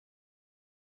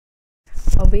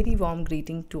A very warm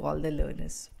greeting to all the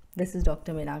learners. This is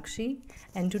Dr. Meenakshi,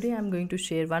 and today I'm going to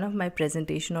share one of my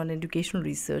presentation on educational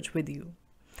research with you.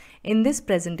 In this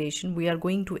presentation, we are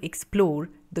going to explore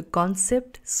the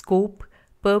concept, scope,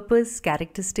 purpose,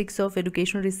 characteristics of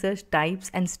educational research,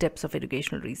 types and steps of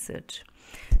educational research.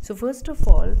 So first of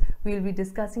all, we will be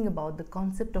discussing about the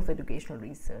concept of educational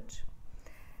research.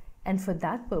 And for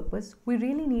that purpose, we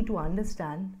really need to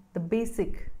understand the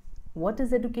basic, what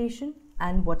is education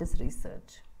and what is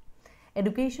research.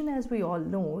 Education, as we all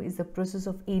know, is the process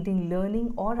of aiding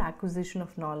learning or acquisition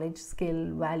of knowledge,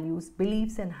 skill, values,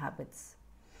 beliefs and habits.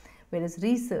 Whereas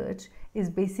research is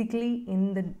basically,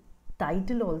 in the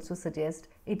title also suggests,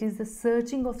 it is the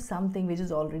searching of something which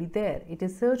is already there. It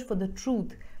is search for the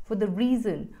truth, for the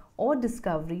reason or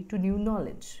discovery to new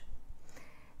knowledge.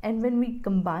 And when we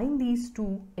combine these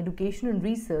two, education and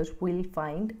research, we'll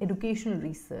find educational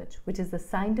research, which is the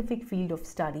scientific field of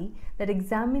study that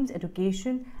examines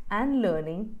education and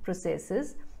learning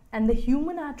processes and the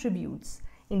human attributes,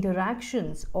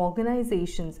 interactions,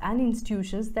 organizations and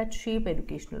institutions that shape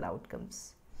educational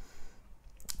outcomes.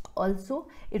 Also,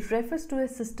 it refers to a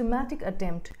systematic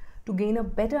attempt to gain a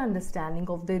better understanding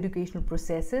of the educational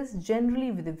processes, generally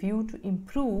with a view to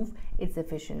improve its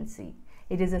efficiency.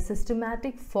 It is a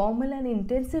systematic, formal and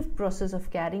intensive process of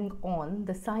carrying on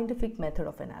the scientific method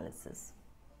of analysis.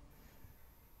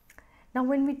 Now,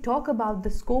 when we talk about the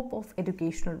scope of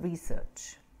educational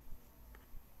research,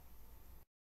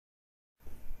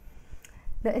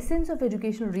 the essence of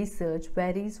educational research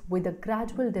varies with a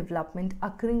gradual development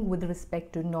occurring with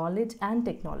respect to knowledge and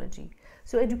technology.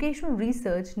 So, educational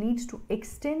research needs to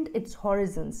extend its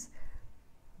horizons.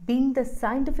 Being the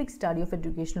scientific study of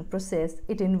educational process,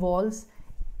 it involves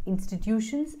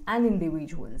institutions and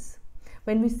individuals.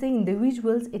 When we say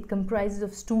individuals, it comprises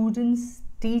of students,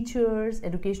 teachers,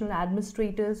 educational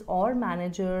administrators or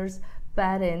managers,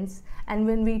 parents, and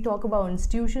when we talk about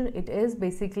institution, it is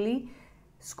basically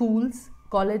schools,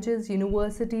 colleges,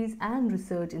 universities and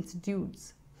research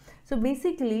institutes. So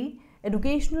basically,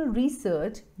 educational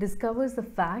research discovers the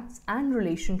facts and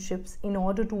relationships in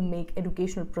order to make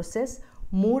educational process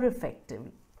more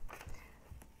effective.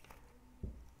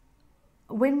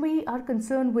 When we are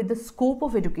concerned with the scope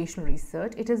of educational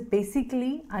research, it is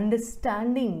basically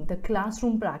understanding the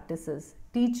classroom practices,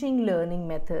 teaching, learning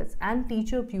methods and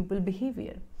teacher-pupil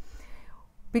behavior.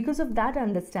 Because of that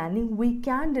understanding, we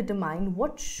can determine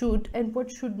what should and what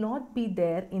should not be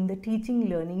there in the teaching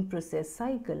learning process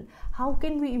cycle. How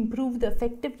can we improve the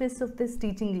effectiveness of this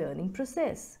teaching learning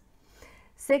process?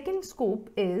 Second scope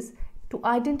is to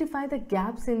identify the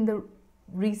gaps in the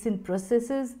recent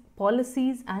processes,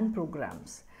 policies and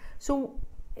programs. So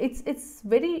it's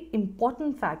very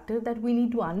important factor that we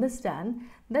need to understand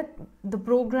that the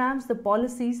programs, the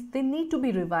policies, they need to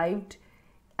be revived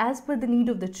as per the need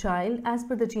of the child, as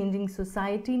per the changing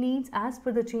society needs, as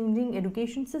per the changing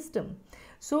education system.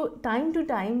 So time to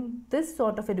time, this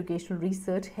sort of educational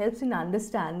research helps in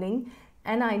understanding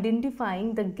and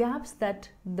identifying the gaps that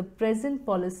the present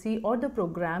policy or the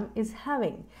program is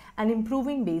having and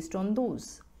improving based on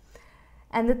those.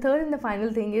 And the third and the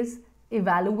final thing is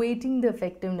evaluating the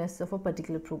effectiveness of a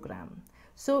particular program.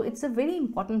 So it's a very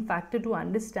important factor to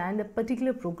understand a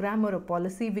particular program or a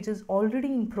policy which is already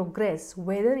in progress,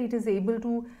 whether it is able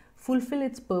to fulfill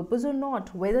its purpose or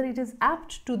not, whether it is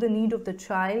apt to the need of the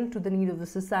child, to the need of the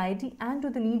society and to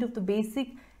the need of the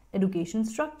basic education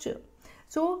structure.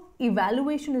 So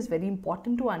evaluation is very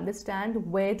important to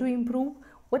understand where to improve,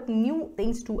 what new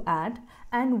things to add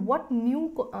and what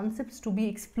new concepts to be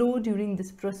explored during this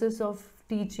process of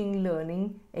teaching,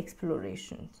 learning,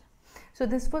 explorations. So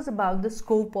this was about the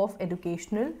scope of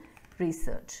educational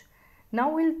research. Now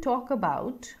we'll talk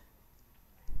about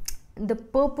the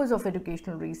purpose of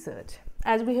educational research.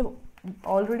 As we have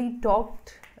already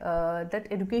talked that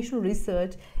educational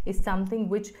research is something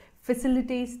which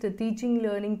facilitates the teaching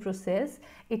learning process.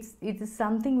 It is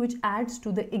something which adds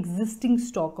to the existing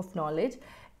stock of knowledge.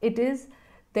 It is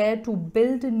there to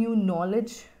build a new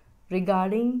knowledge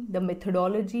regarding the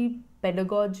methodology,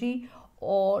 pedagogy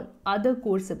or other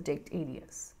core subject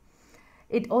areas.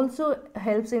 It also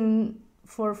helps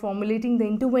for formulating the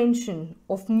intervention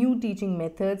of new teaching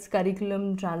methods,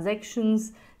 curriculum,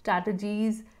 transactions,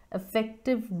 strategies,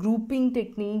 effective grouping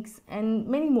techniques and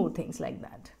many more things like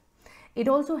that. It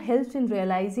also helps in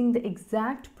realizing the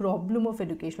exact problem of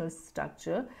educational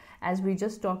structure, as we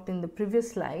just talked in the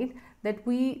previous slide, that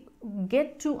we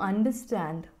get to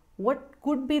understand what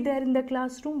could be there in the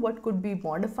classroom, what could be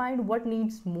modified, what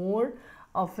needs more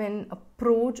of an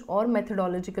approach or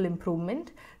methodological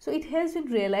improvement. So it helps in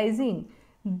realizing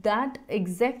that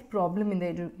exact problem in the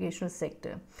educational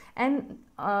sector. And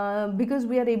because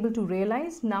we are able to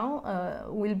realize now,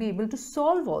 we'll be able to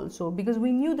solve also, because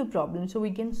we knew the problem, so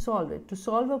we can solve it. To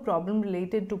solve a problem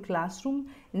related to classroom,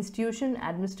 institution,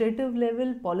 administrative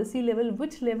level, policy level,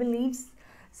 which level needs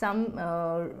some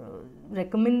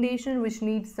recommendation, which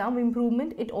needs some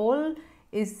improvement, it all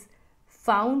is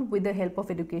found with the help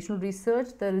of educational research,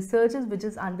 the researches which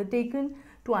is undertaken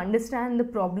to understand the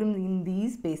problems in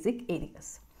these basic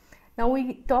areas. Now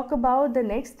we talk about the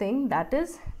next thing, that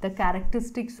is the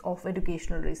characteristics of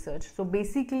educational research. So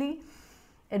basically,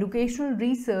 educational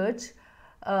research,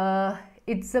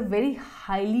 it's a very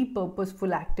highly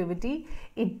purposeful activity.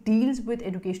 It deals with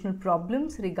educational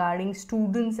problems regarding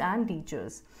students and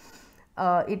teachers.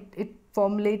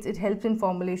 It helps in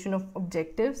formulation of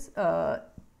objectives.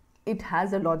 It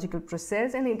has a logical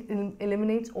process, and it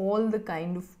eliminates all the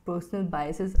kind of personal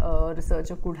biases a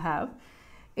researcher could have.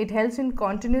 It helps in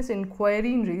continuous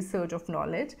inquiry and research of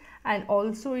knowledge, and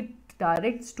also it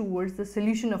directs towards the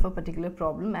solution of a particular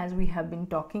problem, as we have been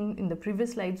talking in the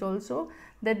previous slides also,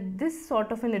 that this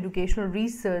sort of an educational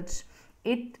research,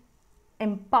 it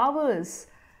empowers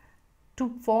to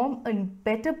form a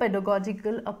better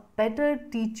pedagogical, a better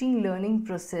teaching learning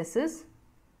processes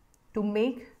to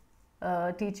make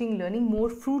teaching learning more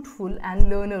fruitful and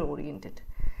learner oriented.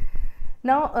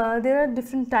 Now there are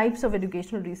different types of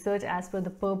educational research as per the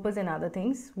purpose and other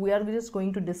things. We are just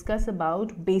going to discuss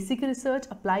about basic research,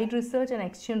 applied research and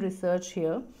action research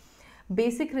here.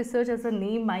 Basic research, as the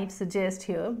name might suggest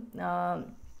here,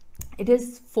 it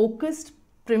is focused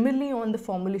primarily on the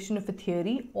formulation of a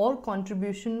theory or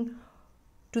contribution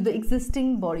to the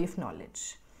existing body of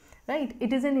knowledge, right?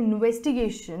 It is an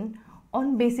investigation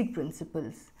on basic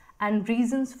principles and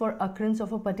reasons for occurrence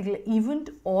of a particular event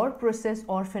or process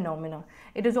or phenomena.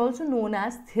 It is also known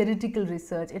as theoretical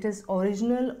research. It is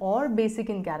original or basic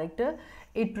in character.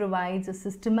 It provides a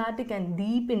systematic and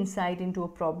deep insight into a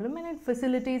problem, and it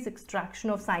facilitates extraction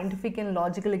of scientific and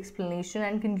logical explanation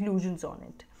and conclusions on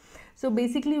it. So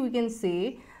basically we can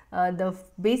say the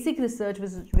basic research,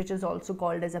 which is also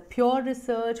called as a pure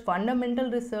research, fundamental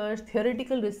research,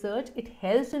 theoretical research, it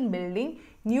helps in building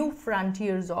new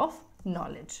frontiers of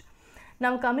knowledge.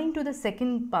 Now coming to the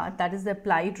second part, that is the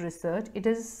applied research. It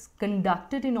is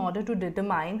conducted in order to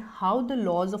determine how the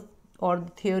laws of or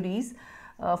the theories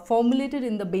formulated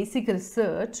in the basic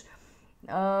research,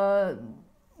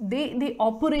 they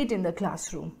operate in the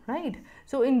classroom, right?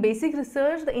 So in basic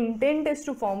research, the intent is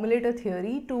to formulate a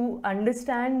theory to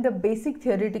understand the basic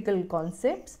theoretical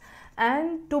concepts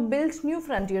and to build new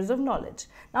frontiers of knowledge.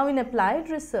 Now in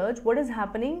applied research, what is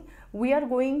happening? We are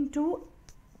going to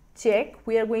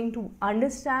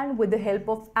understand with the help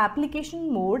of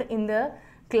application mode in the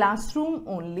classroom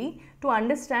only, to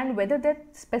understand whether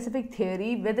that specific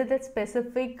theory, whether that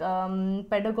specific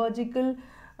pedagogical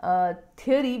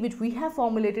theory which we have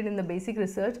formulated in the basic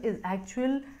research is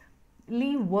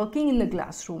actually working in the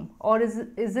classroom, or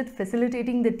is it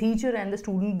facilitating the teacher and the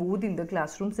student both in the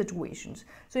classroom situations.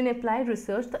 So in applied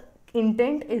research, the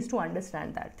intent is to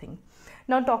understand that thing.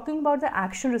 Now talking about the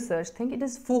action research thing, it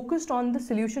is focused on the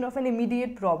solution of an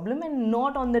immediate problem and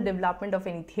not on the development of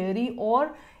any theory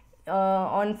or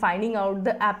on finding out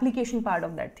the application part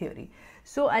of that theory.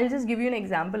 So I'll just give you an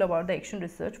example about the action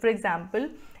research. For example,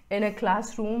 in a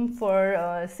classroom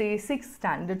for say 6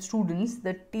 standard students,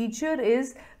 the teacher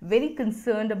is very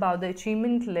concerned about the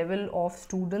achievement level of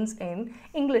students in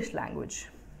English language,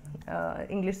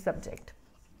 English subject.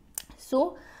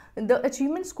 So the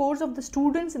achievement scores of the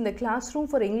students in the classroom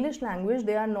for English language,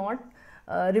 they are not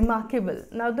remarkable.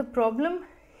 Now the problem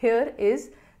here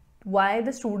is why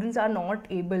the students are not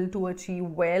able to achieve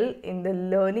well in the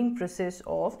learning process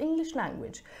of English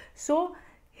language. So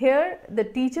here the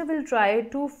teacher will try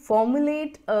to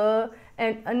formulate a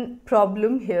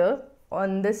problem here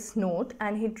on this note,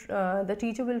 and the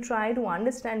teacher will try to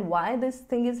understand why this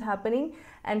thing is happening,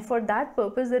 and for that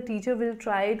purpose the teacher will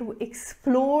try to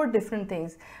explore different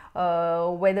things,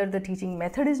 whether the teaching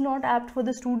method is not apt for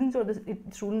the students, or the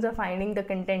students are finding the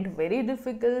content very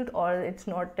difficult, or it's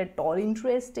not at all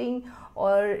interesting,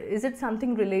 or is it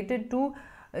something related to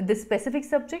this specific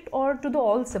subject or to the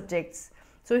all subjects.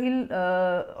 So he'll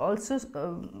also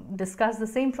discuss the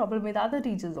same problem with other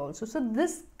teachers also. So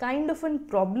this kind of a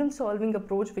problem solving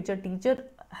approach which a teacher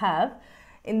have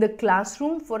in the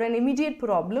classroom for an immediate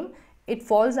problem, it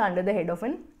falls under the head of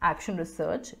an action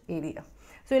research area.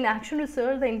 So in action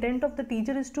research, the intent of the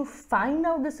teacher is to find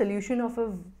out the solution of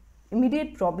an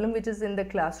immediate problem which is in the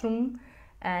classroom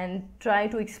and try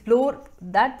to explore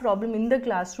that problem in the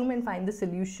classroom and find the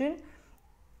solution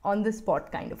on the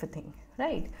spot kind of a thing.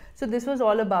 right? So this was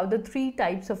all about the 3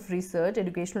 types of research,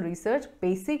 educational research: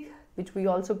 basic, which we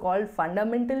also called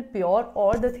fundamental, pure,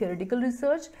 or the theoretical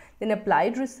research, then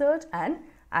applied research, and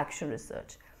action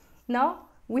research. Now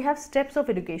we have steps of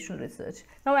educational research.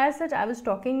 Now, as such, I was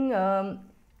talking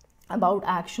about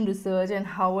action research and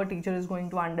how a teacher is going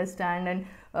to understand and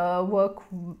work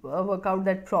out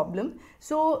that problem.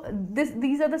 So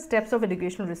these are the steps of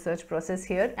educational research process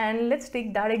here, and let's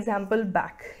take that example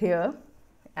back here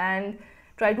and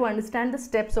try to understand the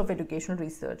steps of educational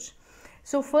research.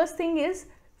 So first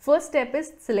step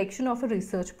is selection of a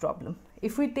research problem.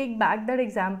 If we take back that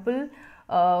example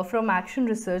from action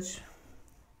research,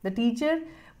 the teacher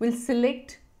will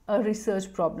select a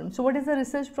research problem. So what is the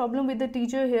research problem with the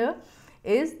teacher here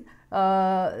is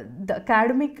the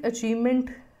academic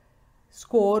achievement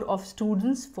score of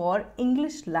students for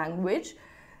English language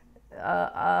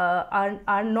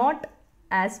are not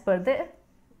as per the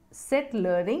set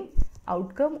learning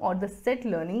outcome or the set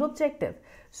learning objective.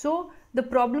 So the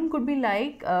problem could be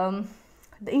like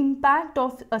the impact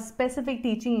of a specific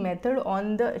teaching method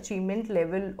on the achievement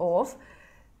level of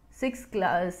 6th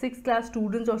class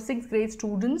students or 6th grade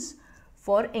students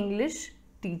for English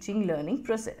teaching learning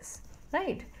process,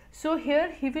 right? So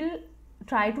here he will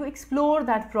try to explore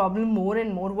that problem more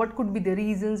and more. What could be the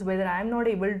reasons, whether I am not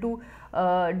able to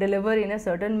deliver in a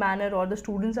certain manner, or the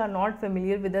students are not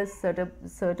familiar with a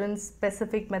certain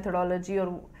specific methodology,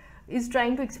 or is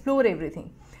trying to explore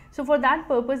everything. So for that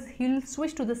purpose, he'll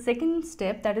switch to the second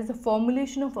step, that is the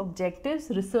formulation of objectives,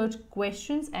 research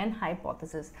questions, and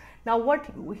hypothesis. Now what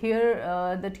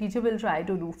here the teacher will try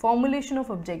to do, formulation of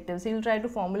objectives. He'll try to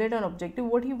formulate an objective,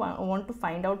 what he want to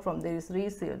find out from this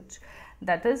research.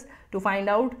 That is to find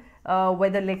out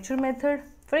whether lecture method,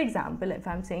 for example, if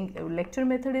I'm saying lecture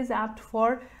method is apt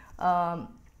for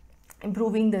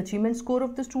improving the achievement score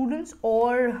of the students,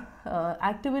 or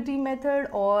activity method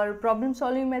or problem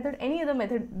solving method, any other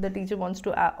method the teacher wants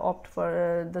to opt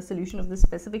for the solution of this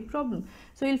specific problem.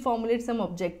 So he'll formulate some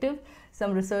objective,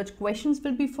 some research questions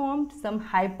will be formed, some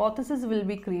hypothesis will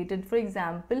be created. For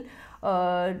example,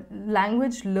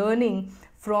 language learning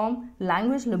from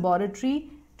language laboratory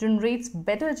generates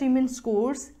better achievement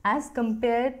scores as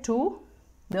compared to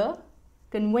the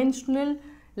conventional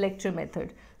lecture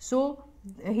method. So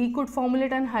he could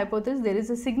formulate an hypothesis. There is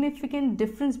a significant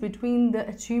difference between the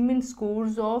achievement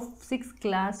scores of 6th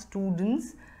class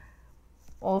students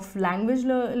of language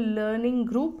learning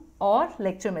group or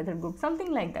lecture method group,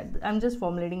 something like that. I'm just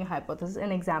formulating a hypothesis,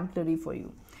 an exemplary for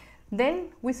you. Then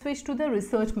we switch to the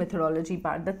research methodology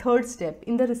part, the third step.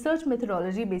 In the research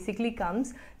methodology basically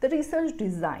comes the research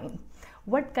design.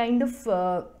 What kind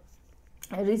of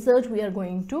research we are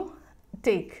going to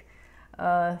take?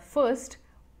 First,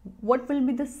 what will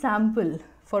be the sample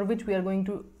for which we are going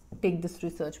to take this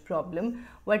research problem?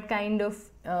 What kind of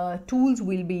tools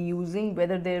we'll be using,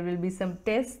 whether there will be some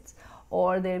tests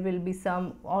or there will be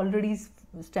some already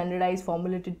standardized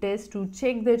formulated tests to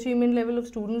check the achievement level of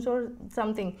students, or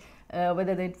something,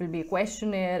 whether it will be a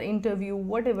questionnaire, interview,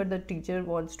 whatever the teacher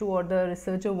wants to or the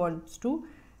researcher wants to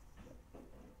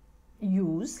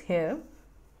use here.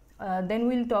 Then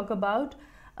we'll talk about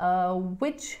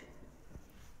which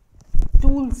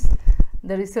tools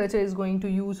the researcher is going to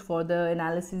use for the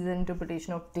analysis and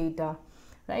interpretation of data,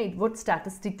 right? What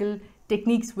statistical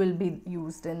techniques will be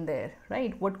used in there,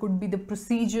 right? What could be the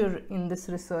procedure in this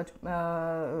research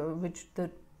which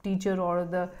the teacher or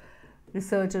the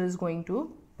researcher is going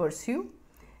to pursue.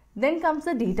 Then comes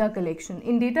the data collection.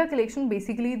 In data collection,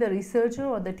 basically the researcher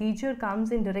or the teacher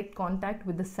comes in direct contact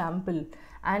with the sample,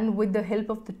 and with the help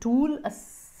of the tool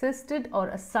assisted or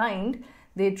assigned,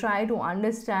 they try to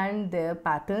understand their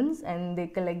patterns and they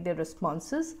collect their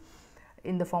responses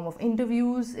in the form of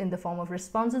interviews, in the form of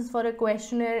responses for a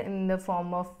questionnaire, in the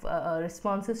form of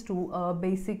responses to a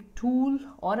basic tool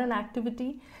or an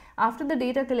activity. After the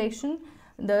data collection,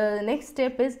 the next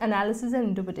step is analysis and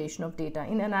interpretation of data.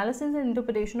 In analysis and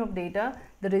interpretation of data,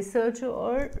 the researcher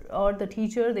or the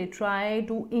teacher, they try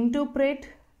to interpret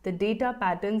the data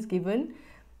patterns given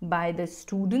by the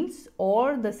students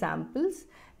or the samples,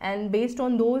 and based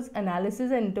on those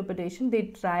analysis and interpretation, they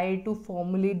try to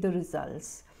formulate the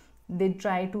results. They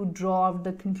try to draw out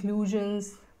the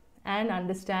conclusions and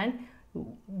understand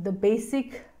the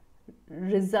basic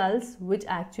results, which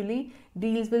actually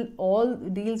deals with all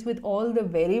the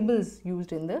variables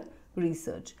used in the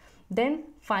research. Then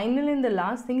final and the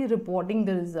last thing is reporting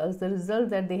the results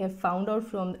that they have found out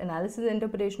from analysis and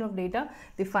interpretation of data.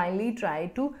 They finally try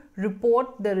to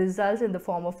report the results in the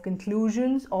form of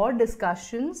conclusions or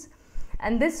discussions,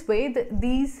 and this way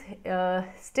these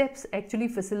steps actually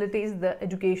facilitates the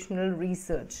educational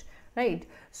research, right?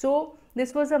 So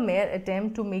This was a mere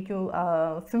attempt to make you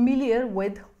familiar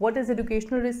with what is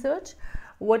educational research,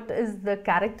 what is the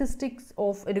characteristics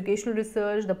of educational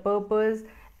research, the purpose,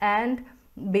 and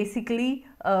basically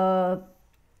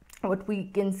what we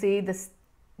can say the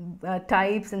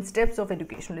types and steps of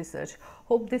educational research.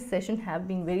 Hope this session have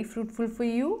been very fruitful for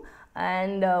you,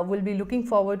 and we'll be looking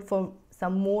forward for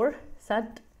some more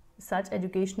such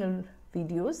educational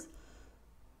videos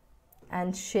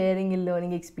and sharing a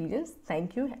learning experience.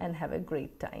 Thank you and have a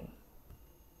great time.